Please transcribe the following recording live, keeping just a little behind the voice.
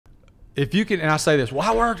If you can, and I say this,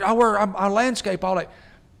 well, I landscape all that.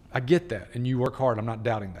 I get that, and you work hard. I'm not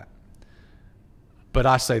doubting that. But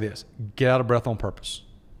I say this, get out of breath on purpose.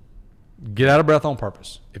 Get out of breath on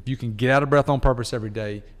purpose. If you can get out of breath on purpose every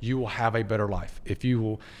day, you will have a better life.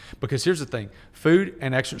 Because here's the thing, food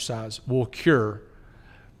and exercise will cure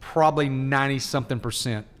probably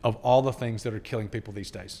 90-something% of all the things that are killing people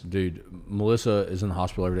these days. Dude, Melissa is in the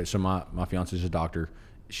hospital every day. So my fiance is a doctor.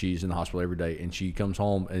 She's in the hospital every day, and she comes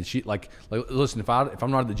home and she like listen. If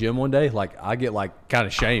I'm not at the gym one day, like I get like kind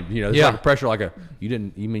of shamed. You know, it's like a pressure. Like you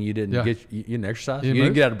didn't exercise. You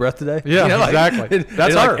didn't get out of breath today. Yeah, you know, exactly.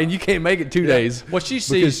 That's her, and you can't make it 2 days. Well, she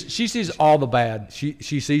sees all the bad. She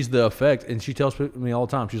sees the effect, and she tells me all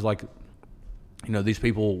the time. She's like, you know, these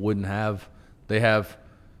people wouldn't have. They have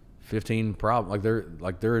 15 problems.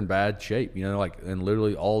 Like they're in bad shape. You know, like, and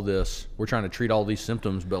literally all this. We're trying to treat all these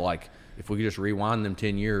symptoms, but like, if we could just rewind them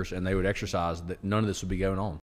 10 years and they would exercise, that none of this would be going on.